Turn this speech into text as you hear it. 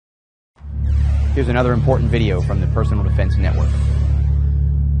Here's another important video from the Personal Defense Network.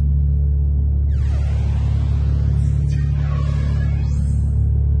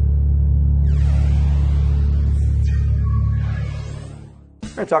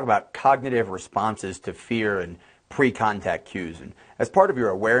 We're going to talk about cognitive responses to fear and pre-contact cues. And as part of your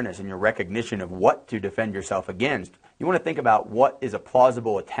awareness and your recognition of what to defend yourself against, you want to think about what is a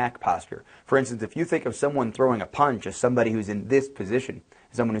plausible attack posture. For instance, if you think of someone throwing a punch as somebody who's in this position,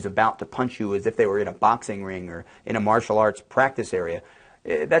 someone who's about to punch you as if they were in a boxing ring or in a martial arts practice area,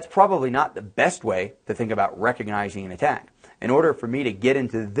 that's probably not the best way to think about recognizing an attack. In order for me to get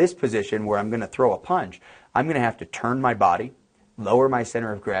into this position where I'm going to throw a punch, I'm going to have to turn my body, lower my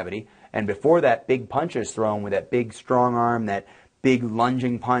center of gravity, and before that big punch is thrown with that big strong arm, that big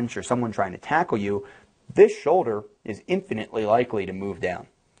lunging punch, or someone trying to tackle you, this shoulder is infinitely likely to move down.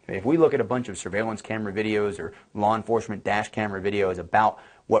 If we look at a bunch of surveillance camera videos or law enforcement dash camera videos about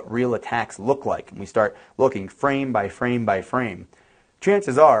what real attacks look like, and we start looking frame by frame by frame,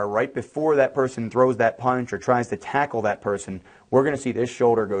 chances are right before that person throws that punch or tries to tackle that person, we're going to see this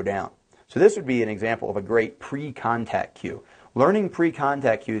shoulder go down. So this would be an example of a great pre-contact cue. Learning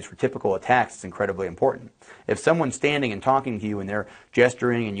pre-contact cues for typical attacks is incredibly important. If someone's standing and talking to you and they're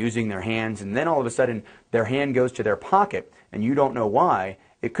gesturing and using their hands, and then all of a sudden their hand goes to their pocket and you don't know why,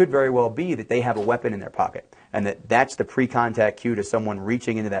 it could very well be that they have a weapon in their pocket, and that's the pre-contact cue to someone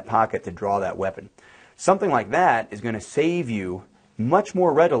reaching into that pocket to draw that weapon. Something like that is going to save you much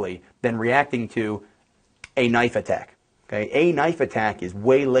more readily than reacting to a knife attack. Okay? A knife attack is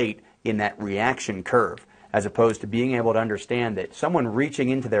way late in that reaction curve, as opposed to being able to understand that someone reaching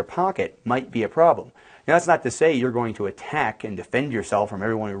into their pocket might be a problem. Now, that's not to say you're going to attack and defend yourself from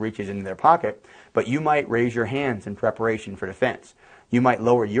everyone who reaches into their pocket, but you might raise your hands in preparation for defense. You might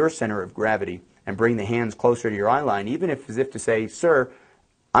lower your center of gravity and bring the hands closer to your eye line, even if as if to say, "Sir,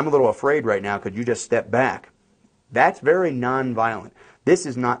 I'm a little afraid right now. Could you just step back?" That's very nonviolent. This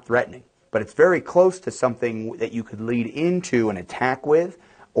is not threatening, but it's very close to something that you could lead into an attack with,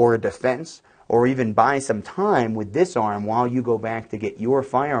 or a defense, or even buy some time with this arm while you go back to get your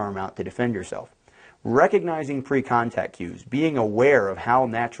firearm out to defend yourself. Recognizing pre-contact cues, being aware of how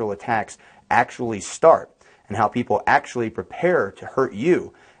natural attacks actually start and how people actually prepare to hurt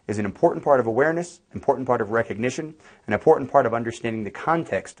you, is an important part of awareness, important part of recognition, an important part of understanding the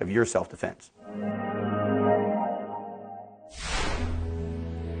context of your self-defense.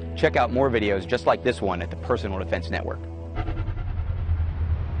 Check out more videos just like this one at the Personal Defense Network.